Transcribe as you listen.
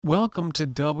Welcome to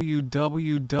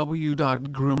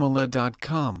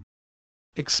www.grooming.com.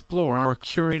 Explore our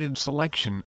curated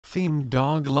selection, themed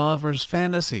dog lovers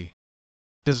fantasy.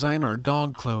 Designer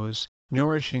dog clothes,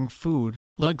 nourishing food,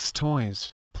 luxe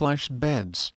toys, plush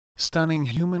beds, stunning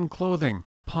human clothing,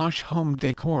 posh home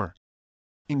decor.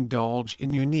 Indulge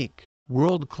in unique,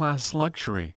 world-class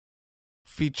luxury.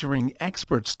 Featuring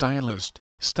expert stylist,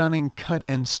 stunning cut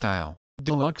and style,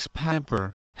 deluxe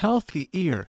pamper, healthy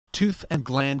ear, tooth and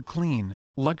gland clean,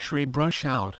 luxury brush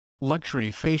out,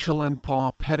 luxury facial and paw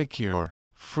pedicure,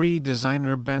 free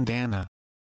designer bandana.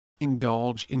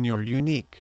 Indulge in your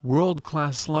unique,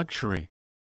 world-class luxury.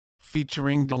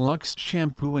 Featuring deluxe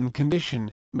shampoo and condition,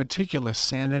 meticulous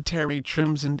sanitary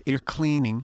trims and ear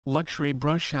cleaning, luxury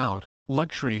brush out,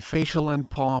 luxury facial and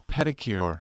paw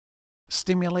pedicure.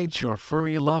 Stimulate your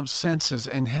furry love senses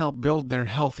and help build their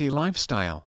healthy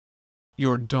lifestyle.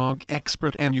 Your dog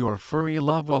expert and your furry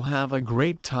love will have a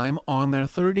great time on their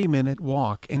 30-minute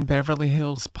walk in Beverly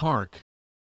Hills Park.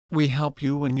 We help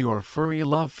you and your furry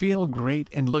love feel great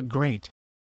and look great.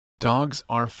 Dogs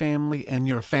are family and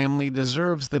your family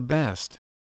deserves the best.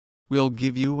 We'll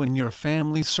give you and your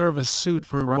family service suit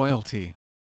for royalty.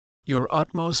 Your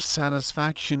utmost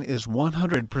satisfaction is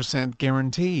 100%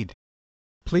 guaranteed.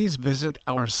 Please visit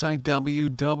our site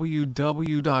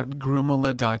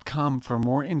www.grooming.com for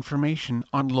more information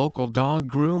on local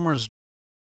dog groomers.